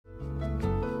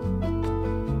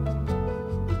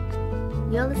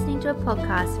You're listening to a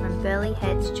podcast from Burleigh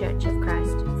Heads Church of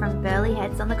Christ, from Burleigh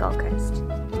Heads on the Gold Coast.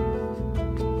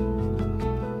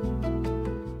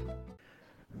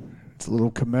 It's a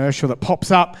little commercial that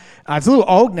pops up. It's a little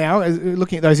old now,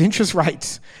 looking at those interest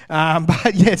rates.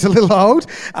 But yeah, it's a little old.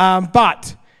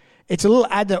 But it's a little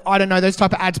ad that, I don't know, those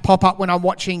type of ads pop up when I'm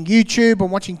watching YouTube or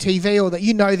watching TV, or that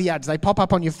you know the ads. They pop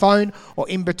up on your phone or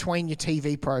in between your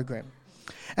TV program.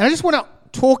 And I just want to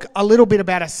talk a little bit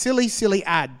about a silly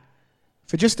ad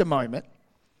for just a moment,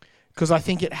 because I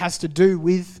think it has to do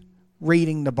with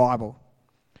reading the Bible.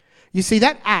 You see,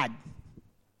 that ad,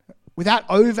 without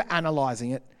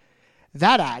over-analysing it,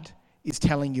 that ad is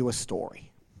telling you a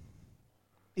story.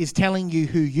 Is telling you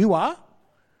who you are,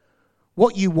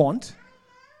 what you want,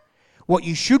 what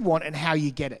you should want, and how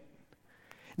you get it.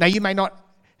 Now, you may not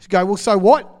go, well, so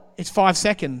what? It's 5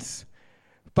 seconds.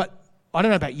 But I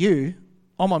don't know about you.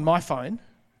 I'm on my phone.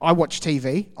 I watch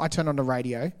TV. I turn on the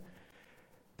radio.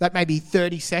 That may be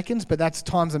 30 seconds, but that's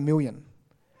times a million.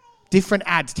 Different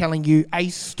ads telling you a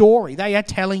story. They are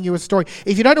telling you a story.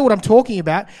 If you don't know what I'm talking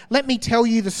about, let me tell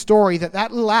you the story that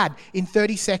little ad in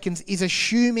 30 seconds is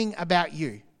assuming about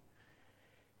you.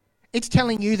 It's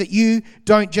telling you that you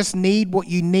don't just need what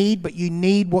you need, but you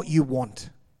need what you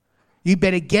want. You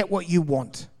better get what you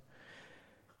want.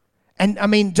 And I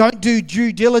mean, don't do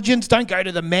due diligence. Don't go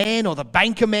to the man or the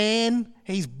banker man.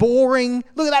 He's boring.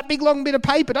 Look at that big long bit of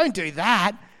paper. Don't do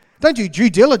that. Don't do due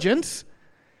diligence.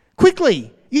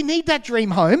 Quickly, you need that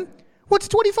dream home. What's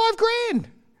 25 grand?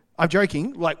 I'm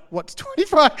joking. Like, what's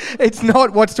 25? It's not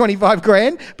what's 25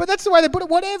 grand, but that's the way they put it.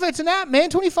 Whatever, it's an app,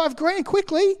 man. 25 grand,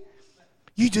 quickly.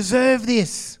 You deserve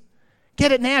this.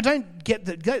 Get it now. Don't get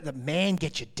the man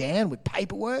get you down with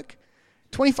paperwork.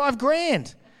 25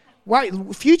 grand. Wait,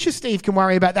 future Steve can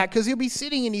worry about that because he'll be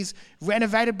sitting in his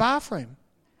renovated bathroom.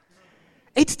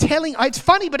 It's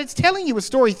funny, but it's telling you a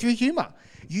story through humor.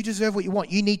 You deserve what you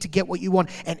want. You need to get what you want.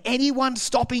 And anyone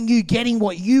stopping you getting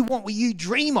what you want, what you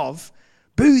dream of,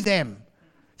 boo them.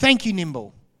 Thank you,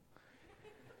 Nimble.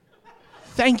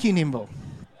 Thank you, Nimble.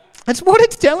 That's what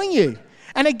it's telling you.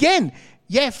 And again,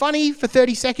 yeah, funny for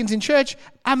 30 seconds in church,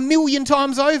 1,000,000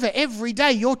 times over every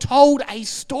day, you're told a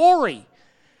story.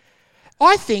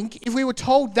 I think if we were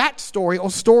told that story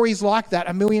or stories like that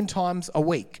 1,000,000 times a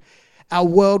week, our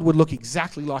world would look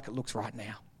exactly like it looks right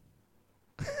now.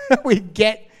 We'd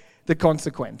get the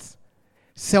consequence.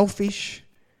 Selfish,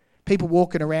 people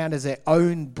walking around as their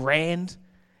own brand,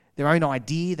 their own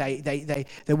idea.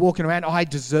 They're walking around, I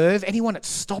deserve. Anyone that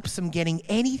stops them getting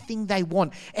anything they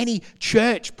want, any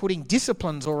church putting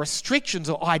disciplines or restrictions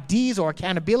or ideas or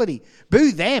accountability,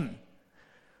 boo them.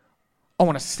 I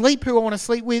want to sleep who I want to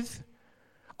sleep with.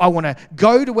 I want to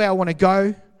go to where I want to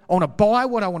go. I want to buy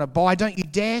what I want to buy. Don't you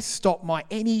dare stop my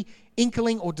any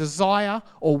inkling or desire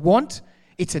or want.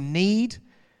 It's a need,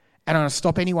 and I'm going to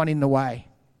stop anyone in the way.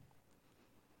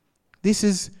 This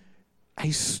is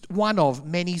one of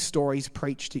many stories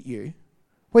preached at you,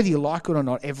 whether you like it or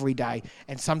not, every day.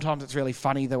 And sometimes it's really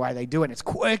funny the way they do it. It's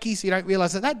quirky, so you don't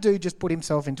realize that dude just put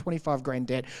himself in 25 grand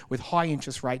debt with high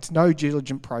interest rates, no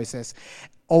diligent process,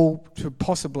 all to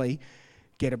possibly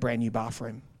get a brand new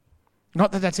bathroom.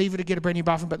 Not that that's easy to get a brand new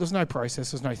bathroom, but there's no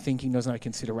process, there's no thinking, there's no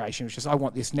consideration. It's just, I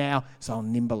want this now, so I'll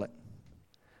nimble it.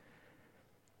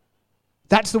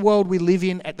 That's the world we live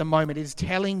in at the moment. It is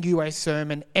telling you a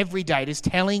sermon every day. It is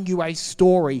telling you a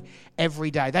story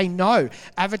every day. They know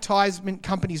advertisement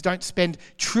companies don't spend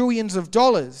trillions of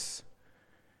dollars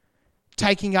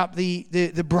taking up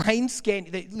the brain scan.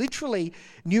 Literally,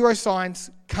 neuroscience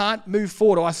can't move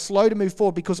forward or are slow to move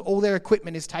forward because all their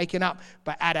equipment is taken up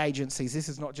by ad agencies. This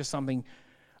is not just something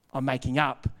I'm making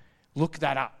up. Look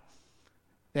that up.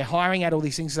 They're hiring out all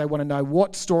these things. So they want to know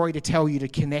what story to tell you to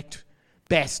connect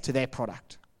best to their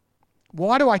product.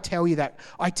 Why do I tell you that?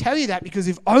 I tell you that because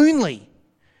if only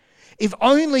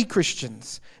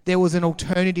Christians, there was an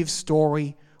alternative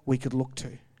story we could look to.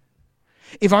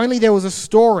 If only there was a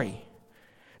story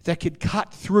that could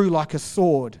cut through like a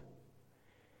sword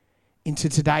into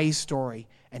today's story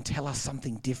and tell us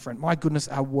something different. My goodness,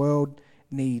 our world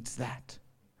needs that.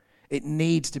 It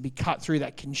needs to be cut through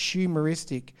that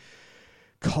consumeristic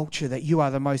culture that you are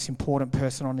the most important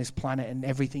person on this planet and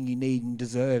everything you need and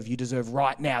deserve, you deserve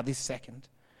right now, this second.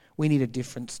 We need a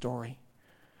different story.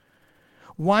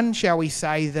 One, shall we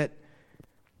say, that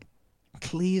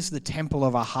clears the temple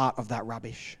of our heart of that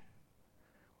rubbish.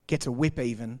 Gets a whip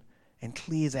even and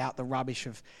clears out the rubbish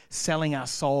of selling our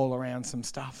soul around some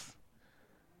stuff.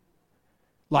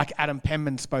 Like Adam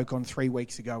Penman spoke on 3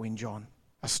 weeks ago in John.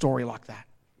 A story like that.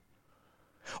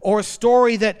 Or a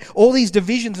story that all these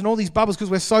divisions and all these bubbles, because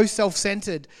we're so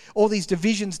self-centered, all these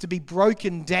divisions to be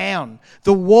broken down,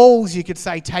 the walls, you could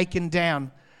say, taken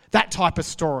down, that type of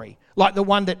story, like the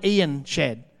one that Ian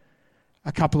shared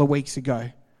a couple of weeks ago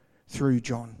through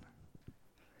John.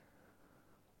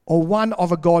 Or one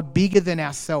of a God bigger than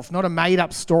ourselves, not a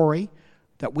made-up story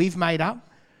that we've made up,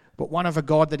 but one of a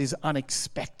God that is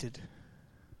unexpected,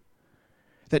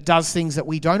 that does things that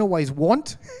we don't always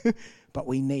want, but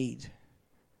we need,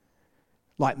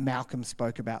 like Malcolm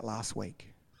spoke about last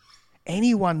week.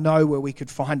 Anyone know where we could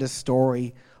find a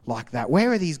story like that?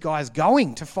 Where are these guys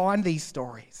going to find these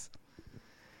stories?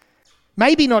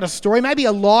 Maybe not a story, maybe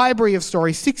a library of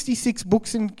stories, 66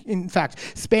 books in fact,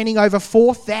 spanning over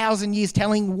 4,000 years,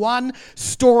 telling one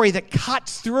story that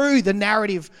cuts through the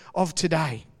narrative of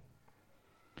today.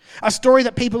 A story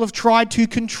that people have tried to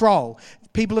control.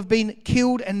 People have been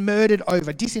killed and murdered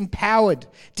over, disempowered,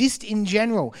 dissed in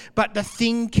general, but the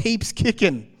thing keeps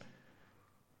kicking.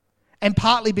 And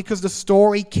partly because the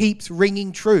story keeps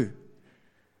ringing true.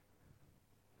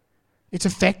 It's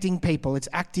affecting people. It's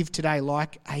active today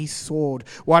like a sword.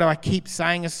 Why do I keep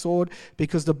saying a sword?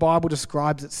 Because the Bible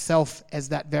describes itself as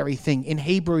that very thing. In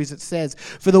Hebrews it says,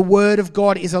 "For the word of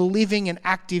God is a living and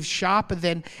active, sharper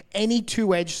than any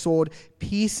two-edged sword,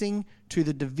 piercing to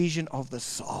the division of the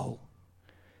soul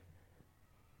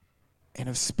and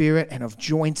of spirit and of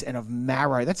joints and of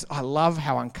marrow." I love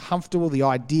how uncomfortable the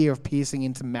idea of piercing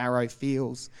into marrow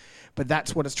feels. But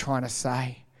that's what it's trying to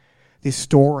say. This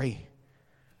story.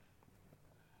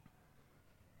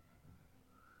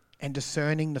 And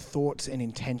discerning the thoughts and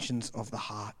intentions of the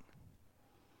heart.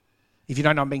 If you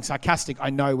don't know I'm being sarcastic,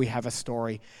 I know we have a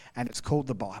story, and it's called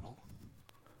the Bible.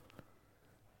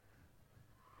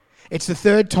 It's the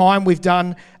third time we've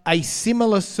done a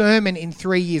similar sermon in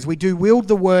 3 years. We do Wield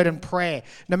the Word and prayer.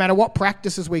 No matter what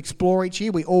practices we explore each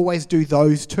year, we always do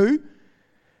those two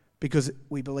because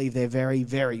we believe they're very,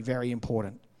 very, very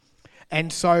important.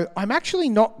 And so I'm actually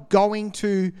not going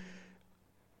to...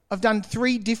 I've done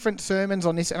 3 different sermons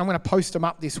on this, and I'm going to post them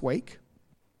up this week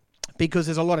because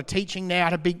there's a lot of teaching now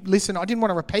to listen. I didn't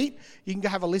want to repeat. You can go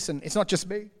have a listen. It's not just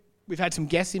me. We've had some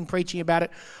guests in preaching about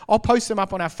it. I'll post them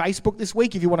up on our Facebook this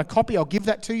week. If you want a copy, I'll give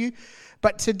that to you.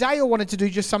 But today I wanted to do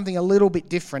just something a little bit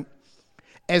different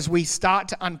as we start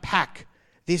to unpack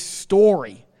this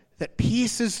story that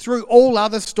pierces through all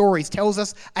other stories, tells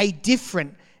us a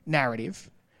different narrative.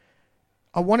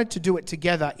 I wanted to do it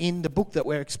together in the book that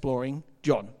we're exploring,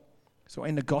 John. So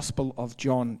in the Gospel of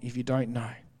John, if you don't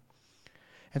know.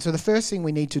 And so the first thing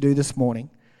we need to do this morning,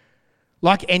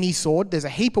 like any sword, there's a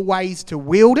heap of ways to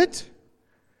wield it,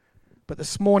 but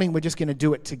this morning we're just going to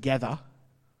do it together.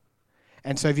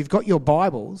 And so if you've got your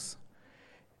Bibles,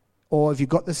 or if you've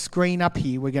got the screen up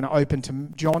here, we're going to open to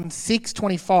John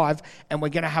 6:25, and we're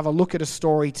going to have a look at a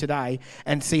story today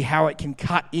and see how it can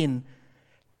cut in,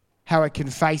 how it can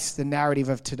face the narrative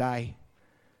of today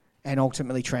and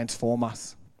ultimately transform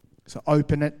us. So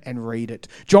open it and read it.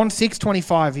 John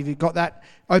 6:25, if you've got that,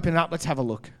 open it up, let's have a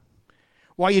look.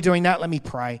 While you're doing that, let me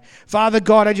pray. Father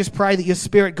God, I just pray that your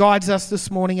Spirit guides us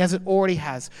this morning as it already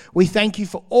has. We thank you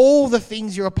for all the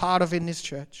things you're a part of in this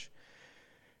church.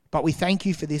 But we thank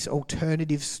you for this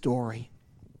alternative story.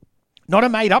 Not a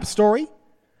made-up story,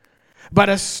 but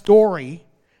a story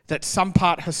that's some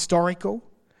part historical.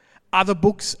 Other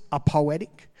books are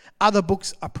poetic. Other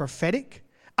books are prophetic.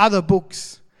 Other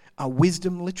books are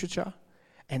wisdom literature,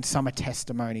 and some are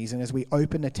testimonies. And as we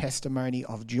open the testimony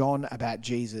of John about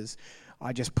Jesus,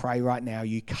 I just pray right now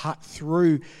you cut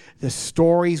through the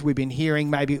stories we've been hearing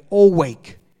maybe all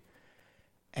week.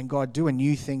 And God, do a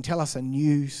new thing. Tell us a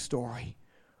new story,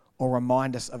 or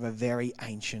remind us of a very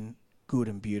ancient, good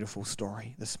and beautiful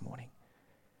story this morning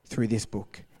through this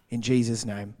book. In Jesus'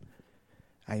 name,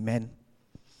 amen.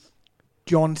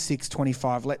 John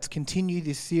 6:25. Let's continue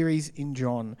this series in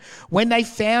John. When they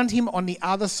found him on the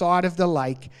other side of the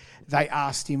lake, they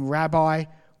asked him, "Rabbi,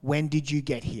 when did you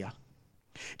get here?"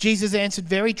 Jesus answered,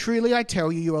 "Very truly I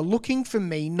tell you, you are looking for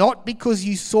me not because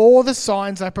you saw the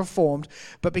signs I performed,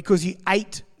 but because you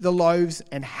ate the loaves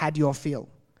and had your fill.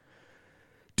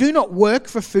 Do not work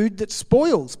for food that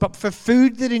spoils, but for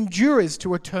food that endures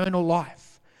to eternal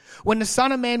life. When the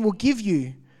Son of Man will give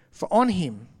you, for on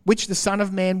him, which the Son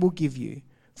of Man will give you,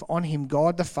 for on him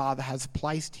God the Father has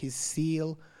placed his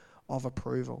seal of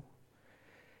approval."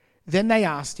 Then they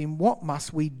asked him, "What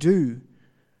must we do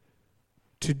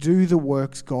to do the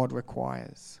works God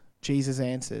requires?" Jesus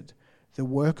answered, "The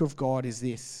work of God is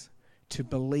this, to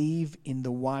believe in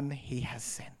the one he has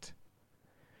sent."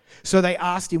 So they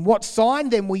asked him, "What sign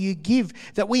then will you give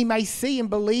that we may see and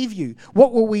believe you?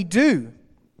 What will we do?"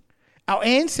 Our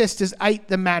ancestors ate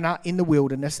the manna in the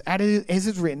wilderness, as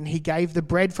is written, he gave the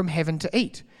bread from heaven to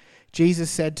eat. Jesus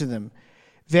said to them,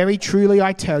 very truly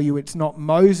I tell you, it's not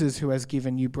Moses who has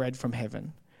given you bread from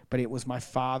heaven, but it was my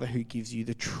Father who gives you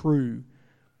the true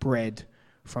bread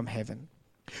from heaven.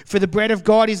 For the bread of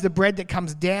God is the bread that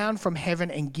comes down from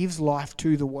heaven and gives life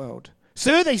to the world.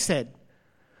 Sir, they said,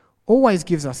 always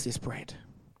gives us this bread.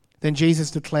 Then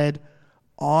Jesus declared,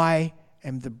 I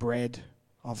am the bread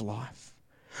of life.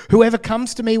 Whoever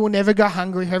comes to me will never go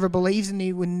hungry. Whoever believes in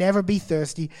me will never be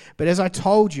thirsty. But as I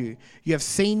told you, you have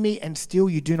seen me and still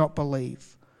you do not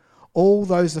believe. All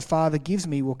those the Father gives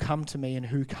me will come to me, and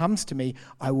who comes to me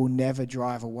I will never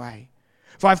drive away.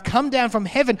 For I've come down from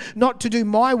heaven not to do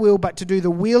my will, but to do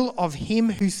the will of him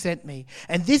who sent me.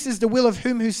 And this is the will of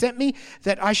him who sent me,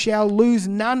 that I shall lose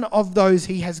none of those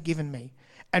he has given me,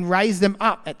 and raise them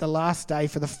up at the last day.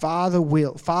 For the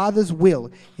Father's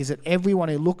will is that everyone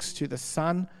who looks to the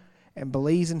Son and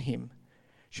believes in him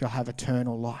shall have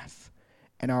eternal life,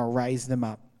 and I will raise them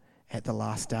up at the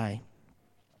last day.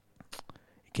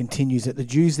 It continues that the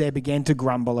Jews there began to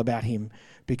grumble about him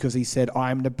because he said,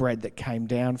 I am the bread that came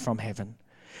down from heaven.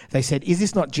 They said, is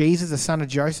this not Jesus, the son of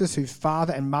Joseph, whose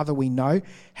father and mother we know?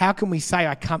 How can he say,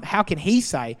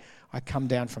 I come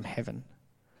down from heaven?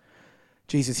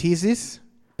 Jesus hears this.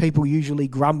 People usually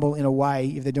grumble in a way,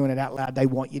 if they're doing it out loud, they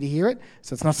want you to hear it.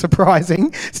 So it's not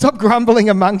surprising. Stop grumbling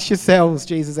amongst yourselves,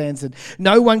 Jesus answered.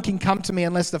 No one can come to me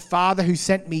unless the Father who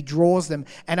sent me draws them,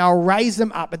 and I'll raise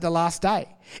them up at the last day.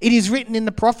 It is written in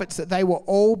the prophets that they will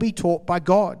all be taught by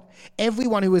God.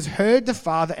 Everyone who has heard the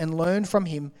Father and learned from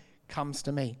him comes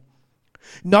to me.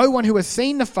 No one who has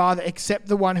seen the Father except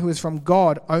the one who is from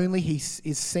God, only he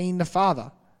is seen the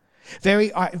Father.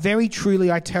 Very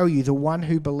truly I tell you, the one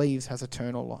who believes has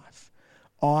eternal life.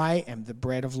 I am the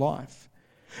bread of life.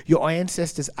 Your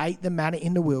ancestors ate the manna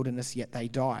in the wilderness, yet they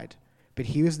died. But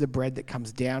here is the bread that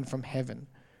comes down from heaven,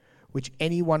 which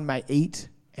anyone may eat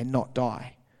and not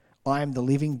die. I am the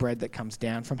living bread that comes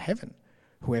down from heaven.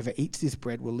 Whoever eats this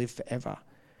bread will live forever.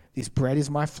 This bread is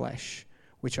my flesh,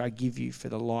 which I give you for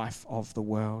the life of the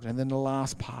world. And then the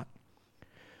last part.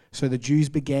 So the Jews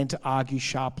began to argue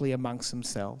sharply amongst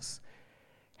themselves.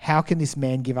 How can this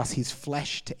man give us his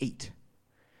flesh to eat?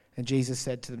 And Jesus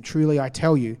said to them, truly I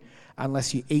tell you,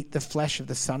 unless you eat the flesh of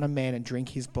the Son of Man and drink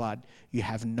his blood, you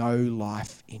have no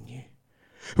life in you.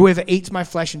 Whoever eats my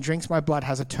flesh and drinks my blood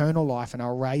has eternal life, and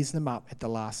I'll raise them up at the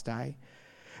last day.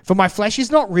 For my flesh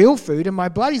is not real food, and my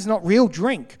blood is not real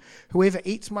drink. Whoever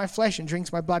eats my flesh and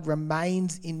drinks my blood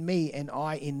remains in me, and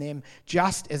I in them,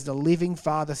 just as the living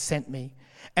Father sent me.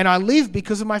 And I live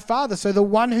because of my Father, so the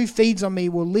one who feeds on me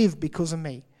will live because of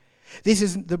me. This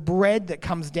is the bread that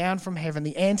comes down from heaven.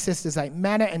 The ancestors ate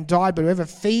manna and died, but whoever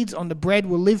feeds on the bread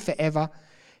will live forever.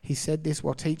 He said this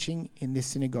while teaching in this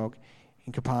synagogue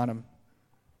in Capernaum.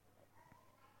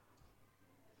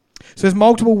 So there's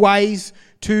multiple ways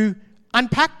to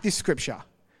unpack this scripture.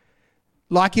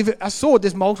 Like if a sword,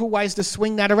 there's multiple ways to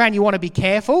swing that around. You want to be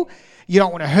careful. You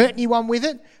don't want to hurt anyone with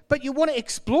it, but you want to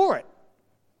explore it.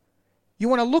 You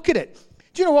want to look at it.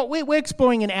 Do you know what? We're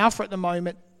exploring in Alpha at the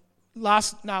moment.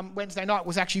 Last Wednesday night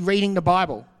was actually reading the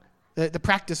Bible, the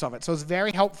practice of it. So it was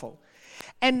very helpful.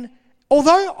 And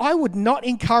although I would not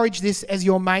encourage this as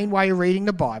your main way of reading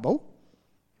the Bible,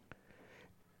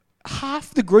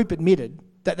 half the group admitted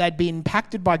that they'd be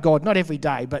impacted by God, not every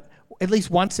day, but at least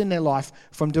once in their life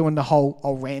from doing the whole,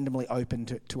 I'll randomly open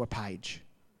to a page.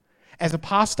 As a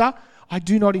pastor, I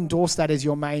do not endorse that as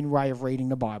your main way of reading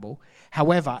the Bible.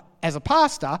 However, as a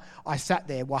pastor, I sat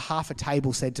there while half a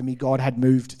table said to me God had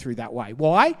moved through that way.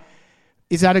 Why?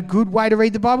 Is that a good way to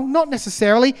read the Bible? Not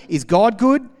necessarily. Is God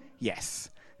good? Yes.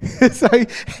 So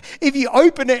if you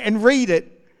open it and read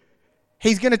it,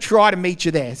 he's going to try to meet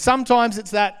you there. Sometimes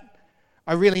it's that,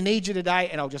 I really need you today,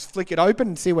 and I'll just flick it open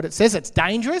and see what it says. It's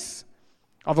dangerous.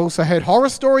 I've also heard horror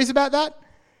stories about that.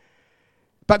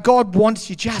 But God wants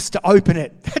you just to open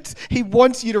it. He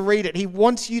wants you to read it. He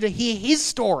wants you to hear his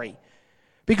story.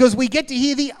 Because we get to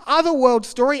hear the other world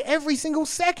story every single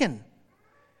second.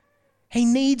 He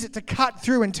needs it to cut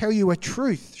through and tell you a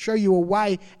truth, show you a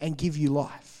way, and give you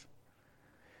life.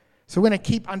 So we're going to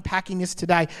keep unpacking this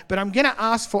today. But I'm going to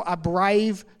ask for a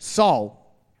brave soul.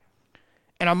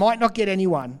 And I might not get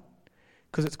anyone,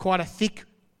 because it's quite a thick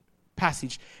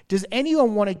passage. Does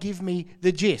anyone want to give me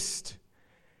the gist?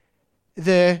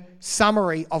 The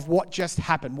summary of what just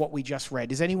happened, what we just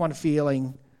read? Is anyone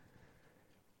feeling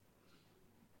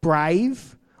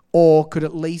brave, or could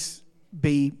at least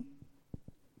be,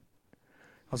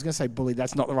 I was going to say bullied,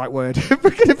 that's not the right word,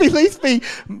 but could it at least be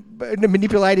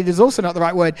manipulated is also not the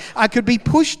right word. I could be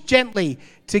pushed gently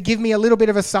to give me a little bit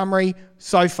of a summary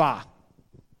so far.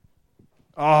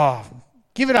 Oh,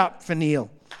 give it up for Neil.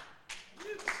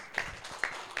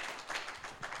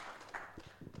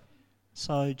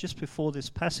 So just before this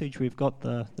passage, we've got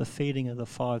the feeding of the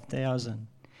 5,000.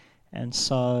 And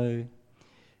so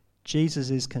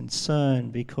Jesus is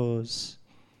concerned because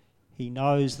he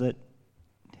knows that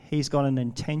he's got an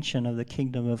intention of the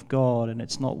kingdom of God, and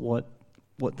it's not what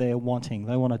they're wanting.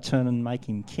 They want to turn and make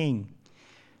him king.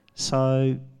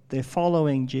 So they're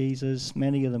following Jesus,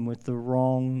 many of them with the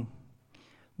wrong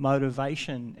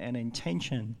motivation and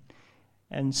intention.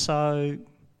 And so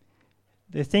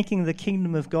they're thinking the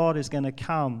kingdom of God is going to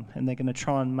come and they're going to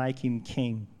try and make him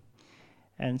king.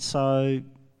 And so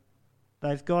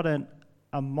they've got a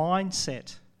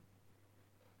mindset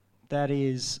that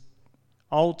is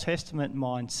Old Testament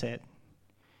mindset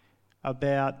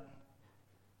about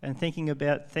and thinking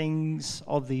about things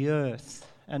of the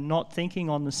earth and not thinking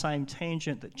on the same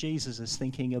tangent that Jesus is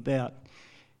thinking about.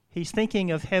 He's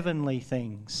thinking of heavenly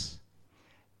things.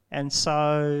 And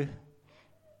so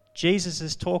Jesus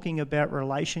is talking about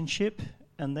relationship,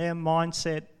 and their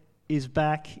mindset is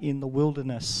back in the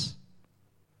wilderness.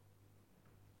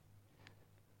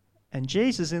 And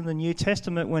Jesus in the New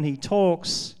Testament, when he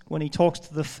talks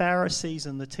to the Pharisees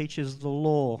and the teachers of the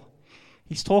law,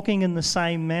 he's talking in the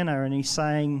same manner, and he's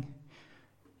saying,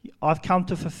 I've come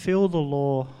to fulfill the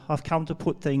law, I've come to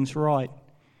put things right.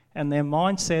 And their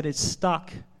mindset is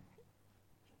stuck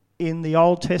in the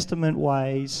Old Testament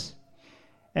ways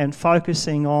and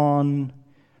focusing on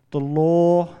the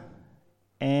law,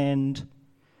 and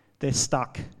they're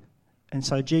stuck. And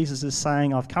so Jesus is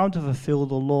saying, I've come to fulfill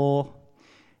the law,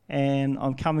 and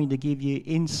I'm coming to give you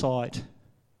insight.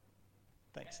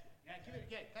 Thanks. Yeah, give it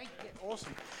again. Thank you. Yeah,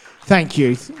 awesome. Thank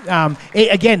you.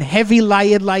 Again, heavy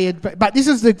layered, but this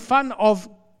is the fun of.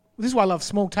 This is why I love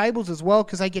small tables as well,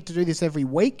 because they get to do this every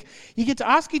week. You get to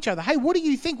ask each other, hey, what do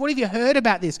you think? What have you heard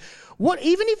about this? What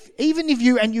even if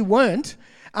you weren't,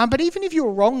 but even if you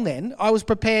were wrong then, I was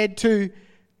prepared to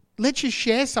let you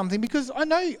share something, because I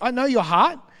know your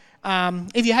heart.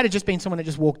 If you had just been someone that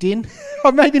just walked in,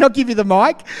 or maybe not give you the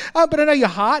mic, but I know your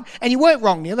heart, and you weren't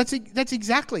wrong, Neil. That's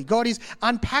exactly. God is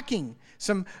unpacking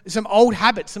some old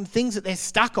habits, some things that they're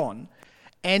stuck on.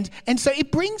 And so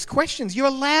it brings questions. You're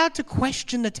allowed to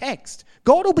question the text.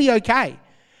 God will be okay.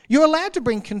 You're allowed to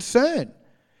bring concern.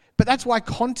 But that's why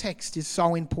context is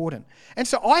so important. And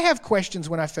so I have questions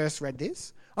when I first read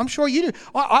this. I'm sure you do.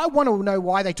 I want to know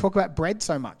why they talk about bread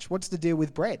so much. What's the deal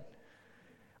with bread?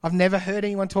 I've never heard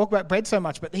anyone talk about bread so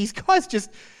much. But these guys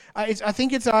just, I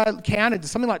think it's counted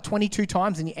something like 22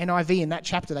 times in the NIV in that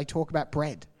chapter they talk about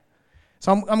bread.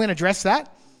 So I'm going to address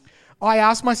that. I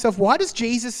asked myself, why does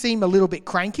Jesus seem a little bit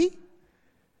cranky?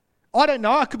 I don't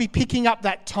know. I could be picking up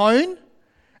that tone.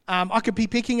 I could be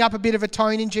picking up a bit of a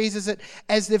tone in Jesus that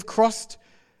as they've crossed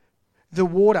the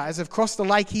water, as they've crossed the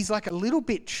lake, he's like a little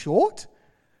bit short.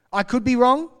 I could be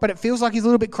wrong, but it feels like he's a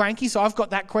little bit cranky, so I've got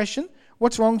that question.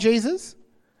 What's wrong, Jesus?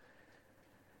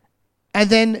 And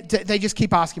then they just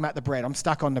keep asking about the bread. I'm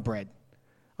stuck on the bread.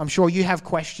 I'm sure you have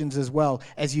questions as well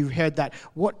as you heard that.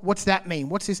 What's that mean?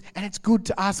 What's this? And it's good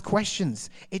to ask questions.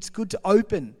 It's good to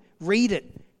open, read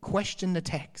it, question the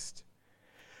text.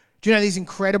 Do you know these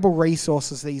incredible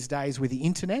resources these days with the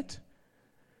internet?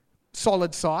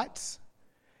 Solid sites,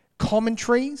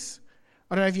 commentaries.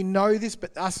 I don't know if you know this,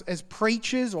 but us as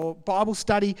preachers or Bible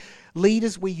study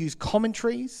leaders, we use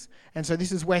commentaries. And so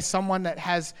this is where someone that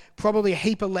has probably a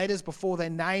heap of letters before their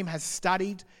name has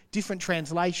studied different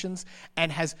translations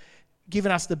and has given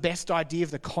us the best idea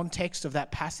of the context of that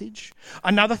passage.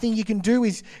 Another thing you can do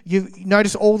is you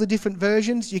notice all the different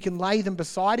versions. You can lay them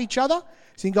beside each other.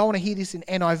 So you can go, I want to hear this in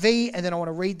NIV, and then I want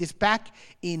to read this back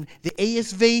in the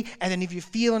ESV. And then if you're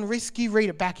feeling risky, read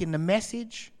it back in the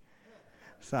Message.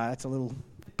 So that's a little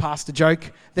pastor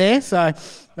joke there. So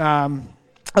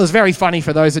it was very funny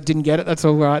for those that didn't get it. That's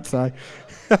all right. So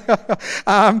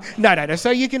no. So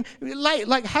you can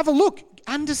have a look,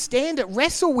 understand it,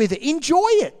 wrestle with it, enjoy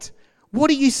it. What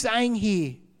are you saying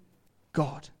here,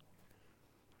 God?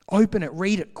 Open it,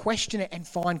 read it, question it, and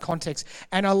find context.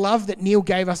 And I love that Neil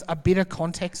gave us a bit of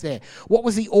context there. What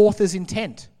was the author's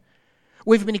intent?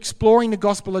 We've been exploring the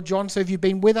Gospel of John, so if you've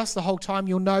been with us the whole time,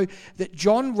 you'll know that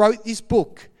John wrote this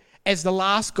book as the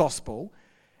last gospel,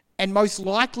 and most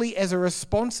likely as a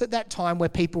response at that time where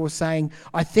people were saying,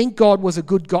 I think God was a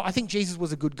good guy. I think Jesus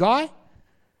was a good guy.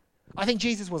 I think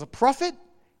Jesus was a prophet.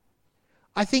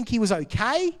 I think he was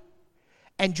okay.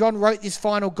 And John wrote this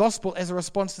final gospel as a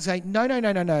response to say,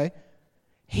 no.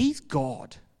 He's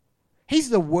God.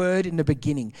 He's the Word in the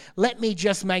beginning. Let me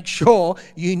just make sure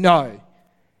you know.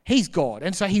 He's God.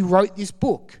 And so he wrote this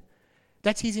book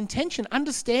That's his intention.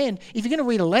 Understand, if you're going to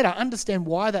read a letter, understand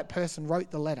why that person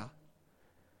wrote the letter.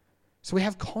 So we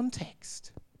have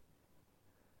context.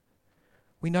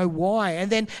 We know why.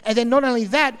 And then not only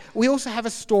that, we also have a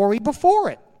story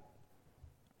before it.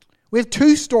 We have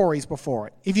two stories before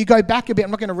it. If you go back a bit,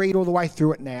 I'm not going to read all the way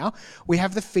through it now. We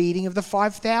have the feeding of the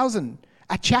 5,000,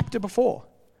 a chapter before.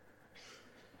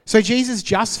 So Jesus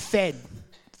just fed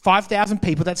 5,000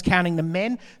 people. That's counting the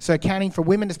men. So counting for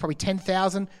women, there's probably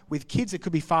 10,000. With kids, it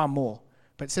could be far more.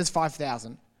 But it says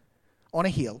 5,000 on a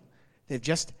hill. They've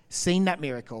just seen that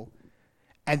miracle.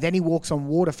 And then he walks on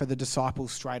water for the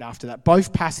disciples straight after that.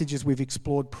 Both passages we've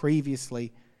explored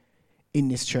previously in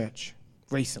this church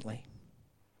recently.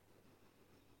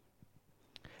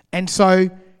 And so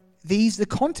the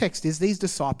context is these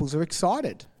disciples are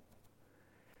excited.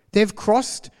 They've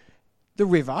crossed the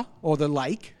river or the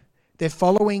lake. They're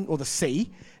following, or the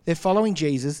sea. They're following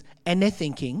Jesus and they're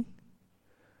thinking,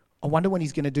 I wonder when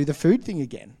he's going to do the food thing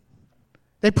again.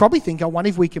 They probably think, I wonder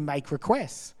if we can make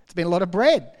requests. It's been a lot of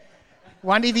bread.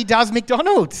 Wonder if he does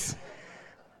McDonald's.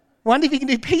 Wonder if he can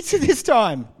do pizza this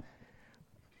time.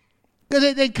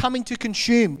 They're coming to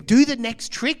consume. Do the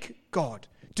next trick, God.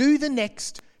 Do the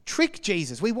next trick,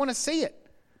 Jesus. We want to see it.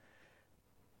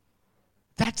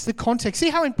 That's the context.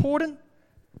 See how important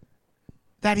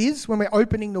that is when we're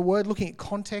opening the word, looking at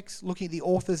context, looking at the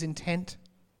author's intent.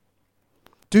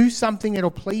 Do something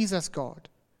that'll please us, God.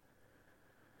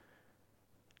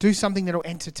 Do something that'll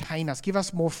entertain us. Give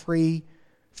us more free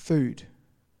food.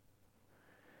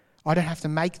 I don't have to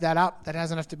make that up. That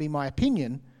doesn't have to be my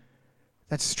opinion.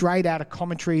 That's straight out of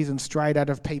commentaries and straight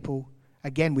out of people,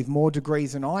 again, with more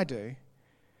degrees than I do,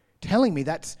 telling me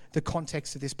that's the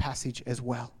context of this passage as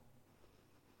well.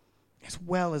 As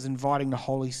well as inviting the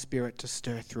Holy Spirit to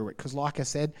stir through it. Because like I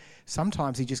said,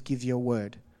 sometimes he just gives you a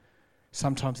word.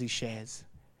 Sometimes he shares.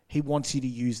 He wants you to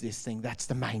use this thing. That's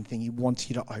the main thing. He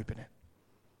wants you to open it.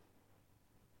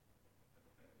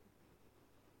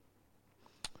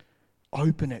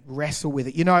 Open it, wrestle with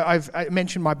it. You know, I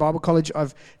mentioned my Bible college.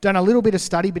 I've done a little bit of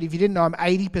study, but if you didn't know, I'm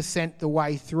 80% the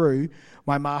way through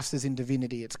my Master's in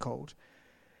Divinity, it's called.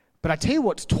 But I tell you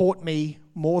what's taught me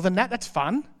more than that. That's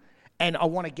fun. And I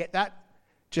want to get that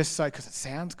just so, because it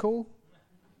sounds cool.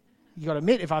 You got to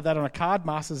admit, if I have that on a card,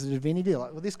 Masters of Divinity,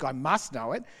 like, well, this guy must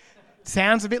know it.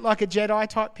 Sounds a bit like a Jedi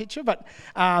type picture, but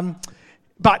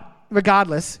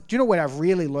regardless, do you know where I've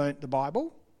really learnt the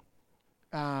Bible?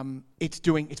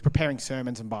 It's preparing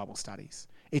sermons and Bible studies.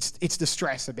 It's the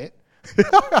stress a bit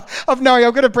of knowing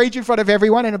I've got to preach in front of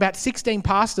everyone and about 16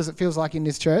 pastors, it feels like, in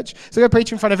this church. So I've got to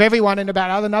preach in front of everyone and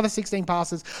about another 16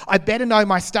 pastors. I better know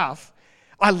my stuff.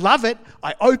 I love it.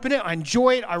 I open it. I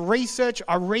enjoy it. I research.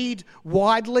 I read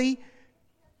widely.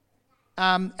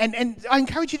 And I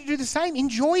encourage you to do the same.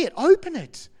 Enjoy it. Open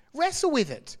it. Wrestle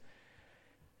with it.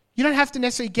 You don't have to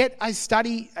necessarily get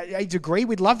a degree.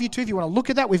 We'd love you to if you want to look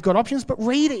at that. We've got options. But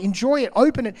read it, enjoy it,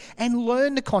 open it, and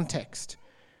learn the context.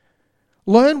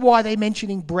 Learn why they're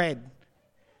mentioning bread.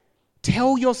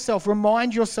 Tell yourself,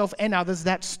 remind yourself and others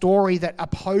that story that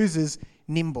opposes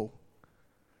Nimble,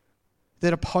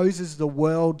 that opposes the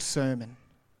world sermon.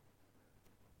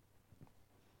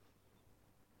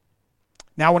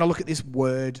 Now I want to look at this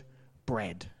word,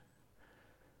 bread.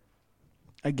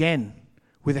 Again,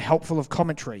 with the helpful of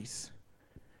commentaries,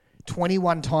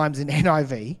 21 times in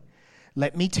NIV.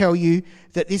 Let me tell you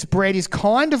that this bread is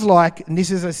kind of like, and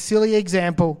this is a silly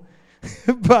example,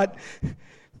 but,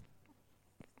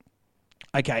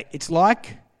 okay, it's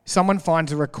like someone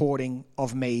finds a recording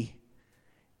of me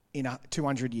in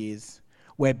 200 years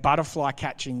where butterfly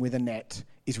catching with a net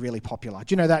is really popular.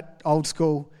 Do you know that old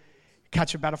school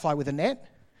catch a butterfly with a net?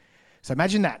 So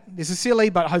imagine that. This is silly,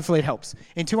 but hopefully it helps.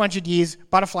 In 200 years,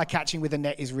 butterfly catching with a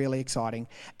net is really exciting.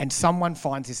 And someone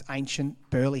finds this ancient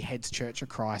Burley Heads Church of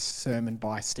Christ sermon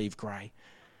by Steve Gray,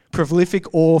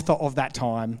 prolific author of that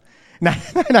time. No.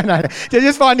 They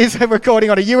just find this recording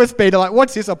on a USB. They're like,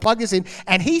 what's this? I'll plug this in.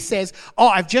 And he says,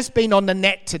 I've just been on the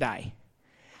net today.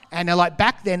 And they're like,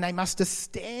 back then they must have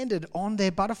standed on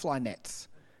their butterfly nets.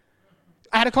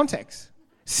 Out of context.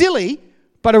 Silly,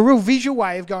 but a real visual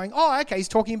way of going, okay, he's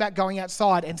talking about going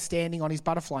outside and standing on his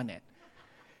butterfly net.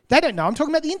 They don't know. I'm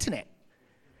talking about the internet.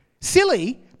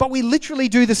 Silly, but we literally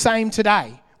do the same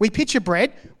today. We picture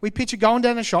bread. We picture going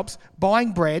down the shops,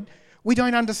 buying bread. We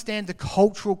don't understand the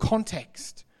cultural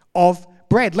context of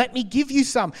bread. Let me give you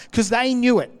some, because they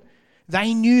knew it.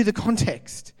 They knew the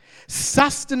context.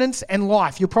 Sustenance and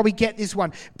life. You'll probably get this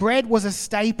one. Bread was a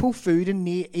staple food in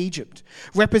Near Egypt,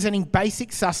 representing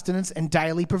basic sustenance and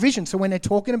daily provision. So when they're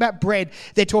talking about bread,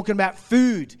 they're talking about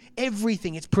food,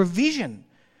 everything. It's provision.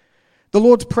 The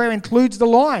Lord's Prayer includes the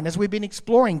line, as we've been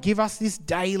exploring, give us this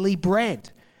daily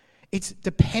bread. It's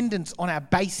dependence on our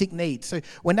basic needs. So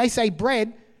when they say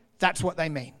bread, that's what they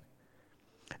mean.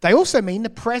 They also mean the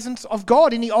presence of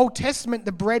God. In the Old Testament,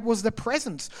 the bread was the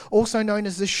presence, also known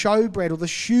as the showbread or the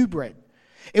shoe bread.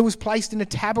 It was placed in a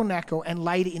tabernacle and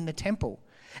later in the temple.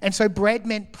 And so bread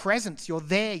meant presence. You're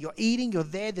there, you're eating, you're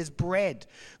there, there's bread.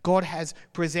 God has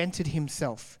presented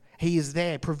himself. He is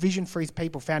there, provision for his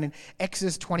people, found in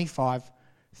Exodus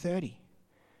 25:30.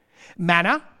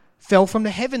 Manna fell from the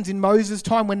heavens in Moses'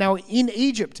 time when they were in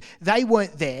Egypt. They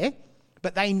weren't there,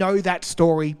 but they know that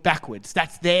story backwards.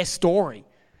 That's their story.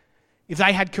 If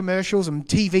they had commercials and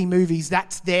TV movies,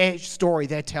 that's their story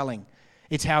they're telling.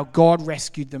 It's how God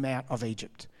rescued them out of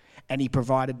Egypt. And he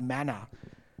provided manna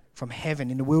from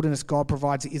heaven. In the wilderness, God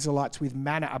provides the Israelites with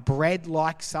manna, a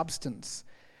bread-like substance,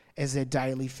 as their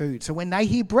daily food. So when they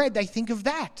hear bread, they think of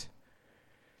that.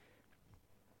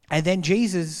 And then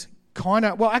Jesus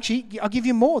I'll give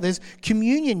you more. There's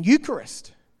communion,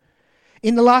 Eucharist.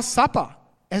 In the Last Supper,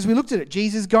 as we looked at it,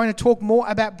 Jesus is going to talk more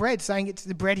about bread, saying it's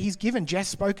the bread he's given. Jess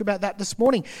spoke about that this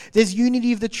morning. There's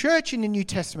unity of the church in the New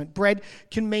Testament. Bread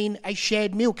can mean a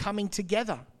shared meal, coming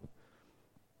together.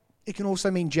 It can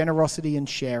also mean generosity and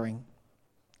sharing,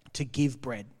 to give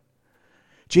bread.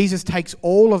 Jesus takes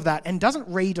all of that and doesn't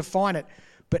redefine it,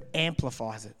 but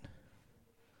amplifies it.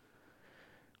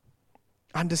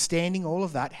 Understanding all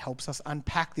of that helps us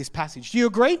unpack this passage. Do you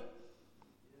agree?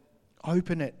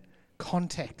 Open it,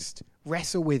 context,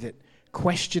 wrestle with it,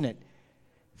 question it.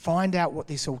 Find out what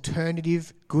this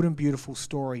alternative, good and beautiful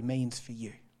story means for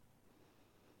you.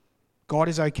 God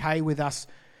is okay with us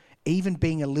even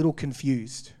being a little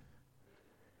confused.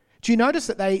 Do you notice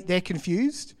that they're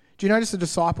confused? Do you notice the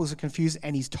disciples are confused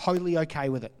and he's totally okay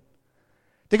with it?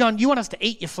 They're going, you want us to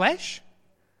eat your flesh?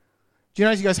 Do you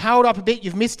notice he goes, hold up a bit,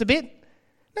 you've missed a bit?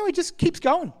 No, he just keeps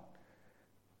going.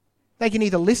 They can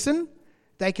either listen,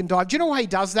 they can dive. Do you know why he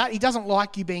does that? He doesn't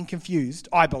like you being confused,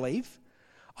 I believe.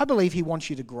 I believe he wants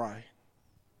you to grow.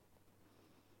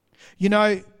 You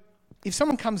know, if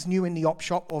someone comes new in the op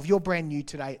shop, or if you're brand new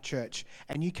today at church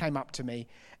and you came up to me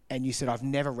and you said, I've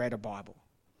never read a Bible,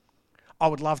 I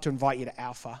would love to invite you to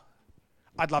Alpha.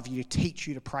 I'd love you to teach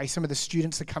you to pray. Some of the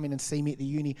students that come in and see me at the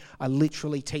uni, I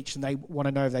literally teach them. They want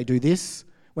to know if they do this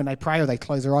when they pray or they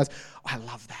close their eyes. I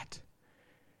love that.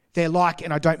 They're like,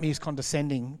 and I don't mean as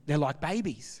condescending, they're like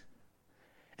babies.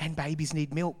 And babies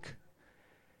need milk.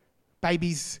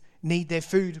 Babies need their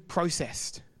food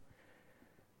processed.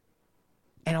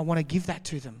 And I want to give that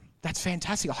to them. That's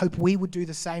fantastic. I hope we would do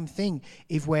the same thing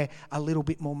if we're a little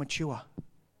bit more mature.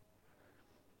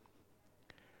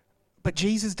 But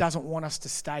Jesus doesn't want us to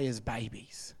stay as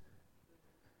babies.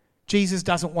 Jesus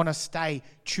doesn't want to stay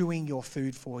chewing your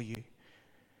food for you.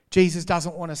 Jesus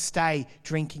doesn't want to stay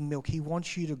drinking milk. He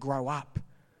wants you to grow up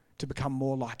to become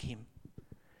more like him.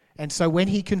 And so when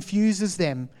he confuses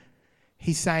them,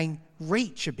 he's saying,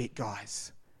 reach a bit,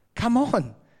 guys. Come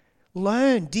on.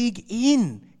 Learn, dig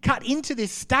in, cut into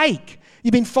this steak.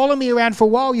 You've been following me around for a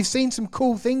while. You've seen some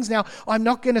cool things now. I'm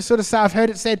not going to sort of say, I've heard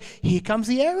it said, here comes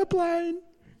the aeroplane.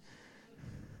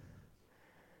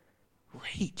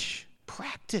 Reach,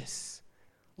 practice,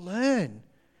 learn.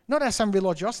 Not as some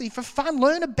religiosity, for fun,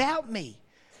 learn about me.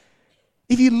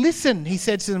 If you listen, he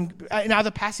said to them in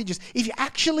other passages, if you're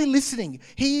actually listening,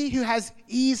 he who has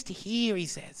ears to hear, he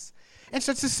says. And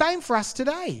so it's the same for us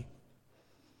today.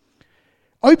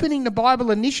 Opening the Bible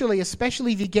initially,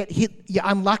 especially if you're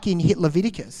unlucky and hit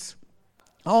Leviticus.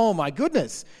 Oh my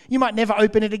goodness, you might never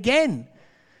open it again.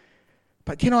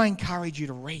 But can I encourage you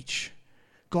to reach?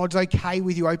 God's okay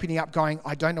with you opening up going,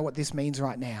 I don't know what this means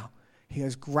right now. He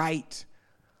goes, great.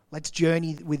 Let's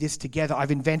journey with this together.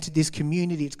 I've invented this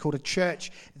community. It's called a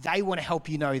church. They want to help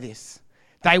you know this.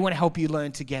 They want to help you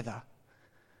learn together.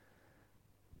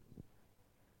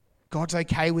 God's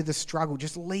okay with the struggle.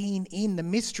 Just lean in. The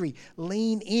mystery,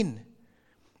 lean in.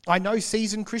 I know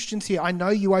seasoned Christians here. I know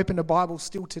you open the Bible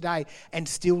still today and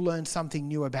still learn something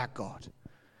new about God.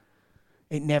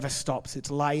 It never stops. It's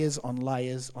layers on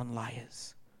layers on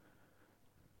layers.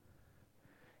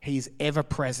 He is ever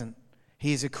present.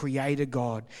 He is a creator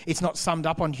God. It's not summed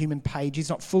up on human pages,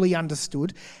 not fully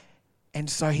understood. And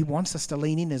so he wants us to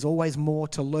lean in. There's always more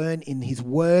to learn in his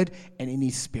word and in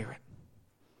his spirit.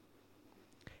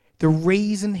 The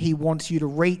reason he wants you to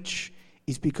reach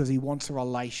is because he wants a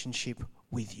relationship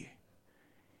with you.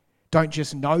 Don't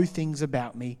just know things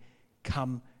about me.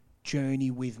 Come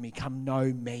journey with me. Come know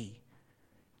me.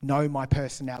 Know my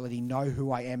personality. Know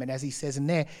who I am. And as he says in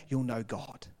there, you'll know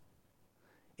God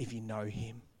if you know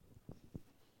him.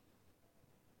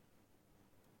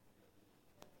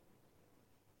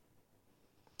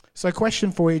 So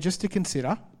question for you just to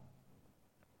consider,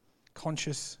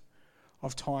 conscious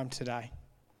of time today.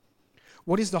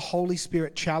 What is the Holy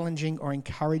Spirit challenging or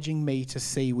encouraging me to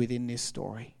see within this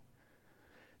story?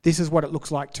 This is what it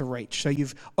looks like to reach. So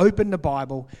you've opened the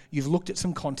Bible, you've looked at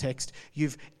some context,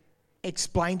 you've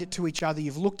explained it to each other,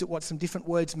 you've looked at what some different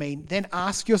words mean. Then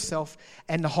ask yourself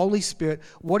and the Holy Spirit,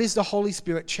 what is the Holy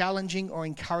Spirit challenging or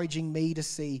encouraging me to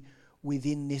see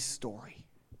within this story?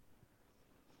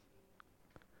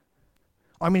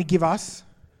 I'm going to give us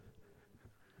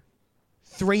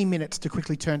 3 minutes to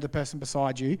quickly turn to the person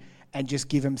beside you and just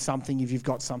give them something if you've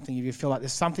got something, if you feel like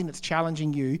there's something that's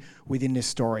challenging you within this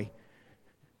story.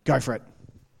 Go for it.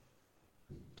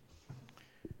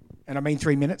 And I mean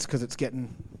 3 minutes because it's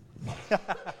getting...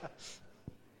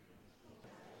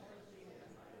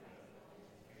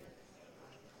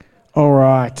 All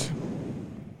right.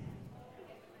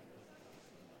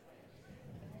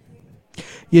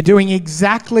 You're doing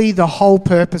exactly the whole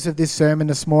purpose of this sermon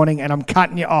this morning, and I'm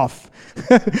cutting you off,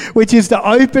 which is to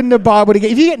open the Bible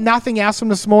together. If you get nothing else from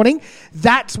this morning,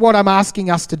 that's what I'm asking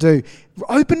us to do.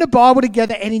 Open the Bible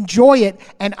together and enjoy it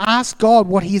and ask God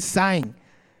what He is saying.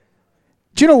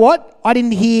 Do you know what? I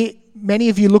didn't hear many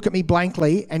of you look at me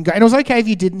blankly and go, and it was okay if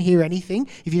you didn't hear anything,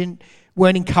 if you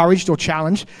weren't encouraged or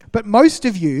challenged, but most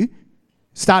of you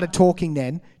started talking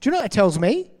then. Do you know what that tells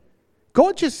me?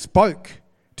 God just spoke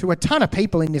to a ton of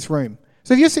people in this room.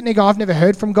 So if you're sitting there going, I've never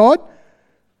heard from God,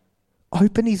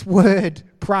 open His Word,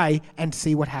 pray, and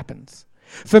see what happens.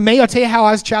 For me, I'll tell you how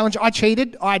I was challenged. I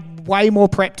cheated. I had way more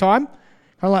prep time.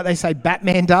 Kind of like they say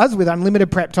Batman does, with unlimited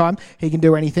prep time, he can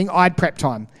do anything. I had prep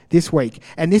time this week.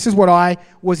 And this is what I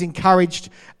was encouraged,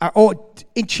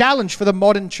 challenged for the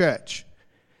modern church.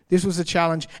 This was a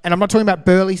challenge. And I'm not talking about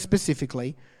Burleigh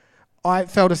specifically. I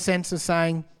felt a sense of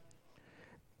saying,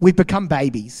 we've become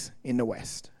babies in the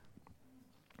West.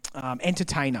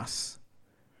 Entertain us.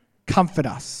 Comfort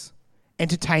us.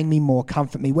 Entertain me more.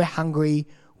 Comfort me. We're hungry.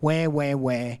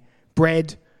 Where?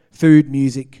 Bread, food,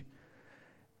 music.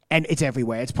 And it's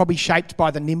everywhere. It's probably shaped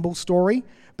by the Nimble story,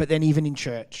 but then even in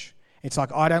church. It's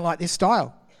like, I don't like this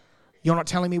style. You're not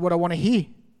telling me what I want to hear.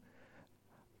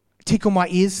 Tickle my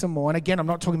ears some more. And again, I'm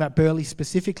not talking about Burleigh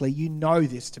specifically. You know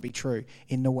this to be true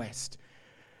in the West.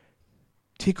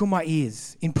 Tickle my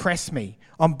ears. Impress me.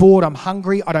 I'm bored. I'm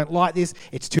hungry. I don't like this.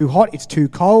 It's too hot. It's too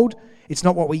cold. It's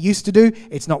not what we used to do.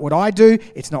 It's not what I do.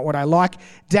 It's not what I like.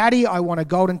 Daddy, I want a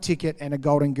golden ticket and a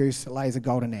golden goose that lays a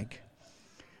golden egg.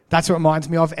 That's what it reminds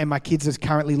me of. And my kids are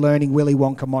currently learning Willy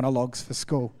Wonka monologues for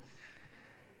school.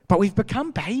 But we've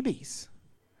become babies.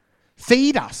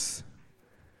 Feed us.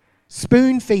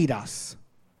 Spoon feed us.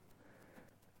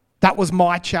 That was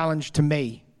my challenge to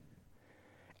me,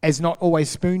 as not always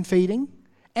spoon feeding,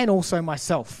 and also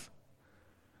myself.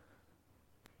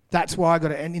 That's why I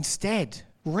got it. And instead,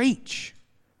 reach.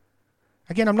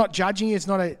 Again, I'm not judging you. It's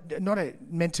not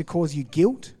meant to cause you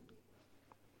guilt.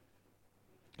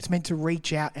 It's meant to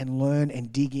reach out and learn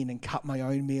and dig in and cut my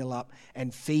own meal up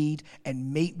and feed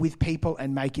and meet with people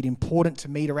and make it important to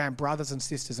meet around brothers and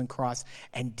sisters in Christ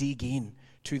and dig in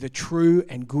to the true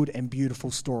and good and beautiful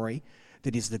story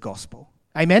that is the gospel.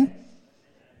 Amen?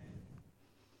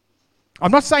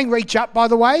 I'm not saying reach up, by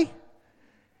the way.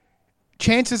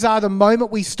 Chances are the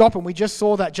moment we stop, and we just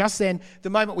saw that just then,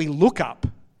 the moment we look up,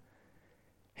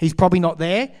 He's probably not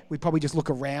there. We probably just look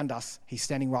around us. He's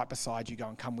standing right beside you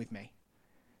going, come with me.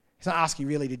 He's not asking you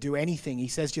really to do anything. He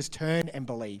says just turn and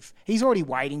believe. He's already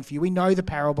waiting for you. We know the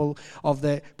parable of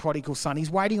the prodigal son. He's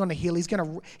waiting on the hill. He's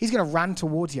going to run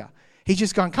towards you. He's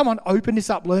just going, come on, open this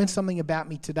up. Learn something about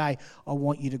me today. I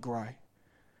want you to grow.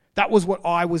 That was what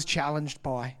I was challenged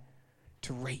by,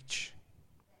 to reach,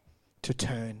 to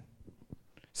turn.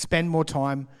 Spend more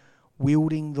time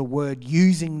wielding the word,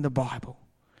 using the Bible.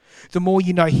 The more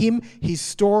you know Him, His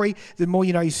story, the more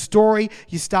you know His story,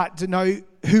 you start to know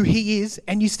who He is,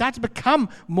 and you start to become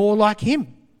more like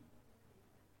Him.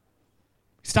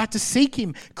 Start to seek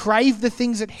Him, crave the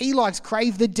things that He likes,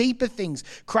 crave the deeper things,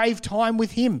 crave time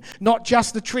with Him, not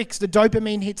just the tricks, the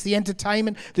dopamine hits, the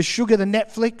entertainment, the sugar, the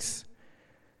Netflix,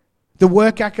 the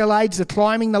work accolades, the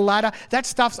climbing the ladder. That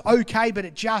stuff's okay, but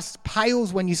it just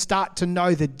pales when you start to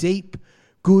know the deep,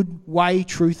 good way,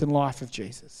 truth, and life of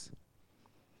Jesus.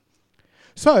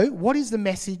 So, what is the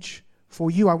message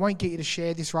for you? I won't get you to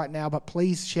share this right now, but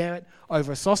please share it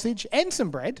over a sausage and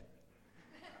some bread.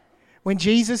 When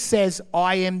Jesus says,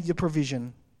 I am the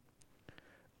provision,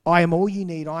 I am all you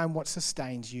need, I am what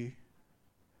sustains you,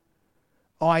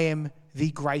 I am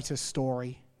the greater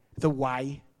story, the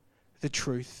way, the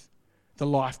truth, the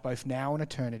life, both now and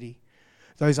eternity.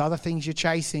 Those other things you're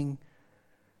chasing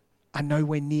are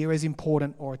nowhere near as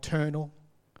important or eternal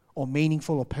or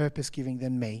meaningful or purpose-giving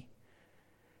than me.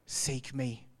 Seek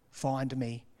me, find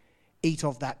me, eat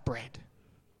of that bread.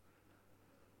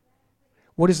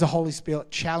 What is the Holy Spirit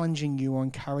challenging you or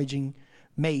encouraging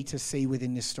me to see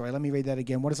within this story? Let me read that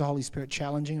again. What is the Holy Spirit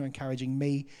challenging or encouraging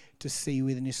me to see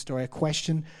within this story? A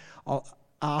question I'll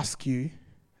ask you.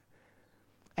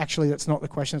 Actually, that's not the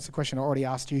question. That's the question I already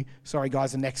asked you. Sorry,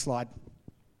 guys, the next slide.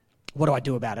 What do I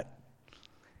do about it?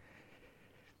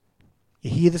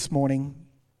 You're here this morning.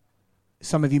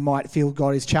 Some of you might feel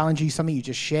God is challenging you. Some of you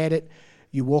just shared it.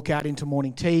 You walk out into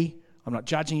morning tea. I'm not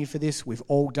judging you for this. We've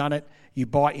all done it. You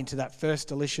bite into that first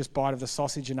delicious bite of the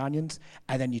sausage and onions,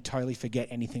 and then you totally forget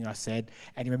anything I said.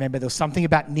 And you remember there was something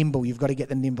about nimble. You've got to get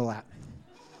the nimble out.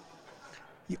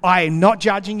 I am not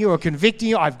judging you or convicting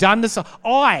you. I've done this.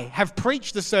 I have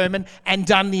preached the sermon and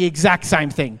done the exact same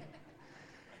thing.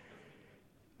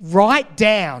 Write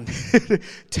down,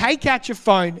 take out your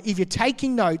phone if you're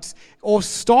taking notes, or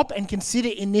stop and consider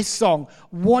in this song,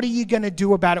 what are you going to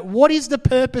do about it? What is the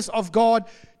purpose of God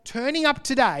turning up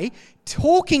today,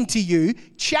 talking to you,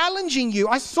 challenging you?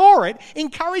 I saw it,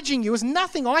 encouraging you. It was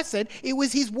nothing I said. It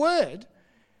was his word.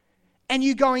 And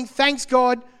you going, thanks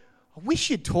God, I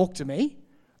wish you'd talk to me.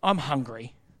 I'm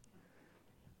hungry.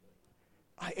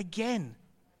 Again,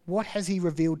 what has he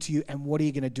revealed to you and what are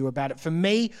you going to do about it? For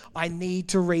me, I need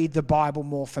to read the Bible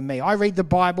more for me. I read the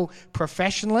Bible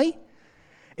professionally.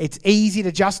 It's easy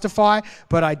to justify,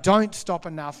 but I don't stop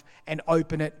enough and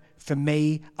open it for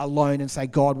me alone and say,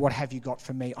 God, what have you got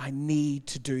for me? I need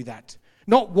to do that.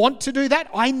 Not want to do that,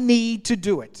 I need to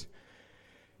do it.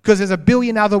 Because there's a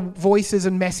billion other voices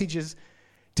and messages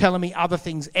telling me other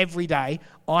things every day.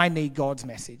 I need God's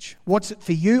message. What's it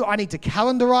for you? I need to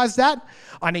calendarize that.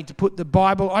 I need to put the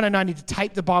Bible, I need to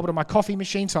tape the Bible to my coffee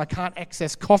machine so I can't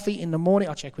access coffee in the morning.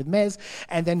 I'll check with Mez.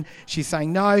 And then she's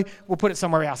saying, no, we'll put it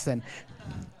somewhere else then.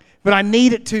 But I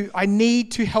need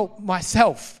to help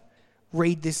myself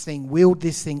read this thing, wield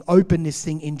this thing, open this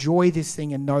thing, enjoy this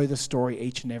thing, and know the story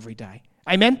each and every day.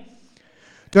 Amen?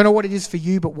 Don't know what it is for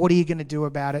you, but what are you going to do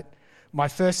about it? My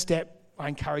first step, I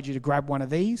encourage you to grab one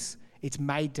of these. It's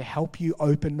made to help you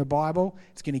open the Bible.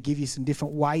 It's going to give you some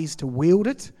different ways to wield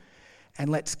it. And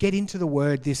let's get into the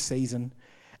Word this season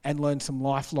and learn some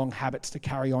lifelong habits to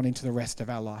carry on into the rest of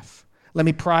our life. Let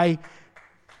me pray.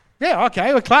 Yeah,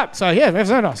 okay, we'll clap. So yeah, that's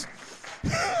so nice.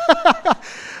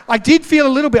 I did feel a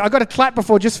little bit, I got a clap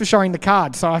before just for showing the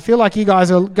card. So I feel like you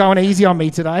guys are going easy on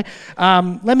me today.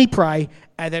 Let me pray,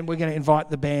 and then we're going to invite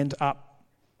the band up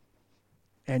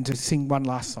and to sing one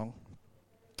last song.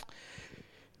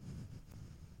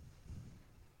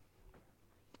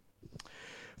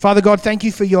 Father God, thank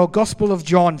you for your Gospel of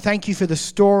John. Thank you for the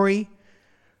story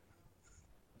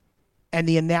and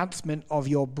the announcement of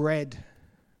your bread,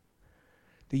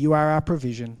 that you are our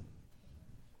provision,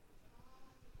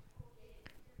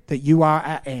 that you are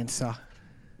our answer,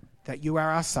 that you are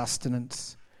our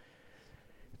sustenance,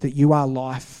 that you are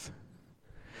life,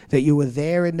 that you were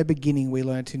there in the beginning, we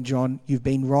learnt in John. You've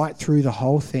been right through the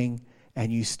whole thing,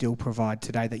 and you still provide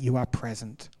today, that you are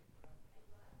present.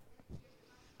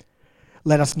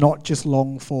 Let us not just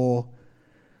long for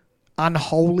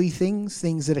unholy things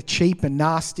that are cheap and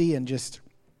nasty and just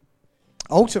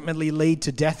ultimately lead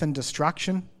to death and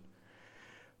destruction.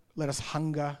 Let us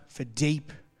hunger for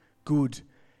deep, good,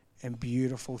 and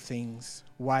beautiful things,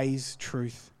 ways,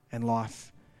 truth, and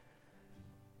life.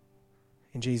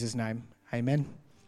 In Jesus' name, amen.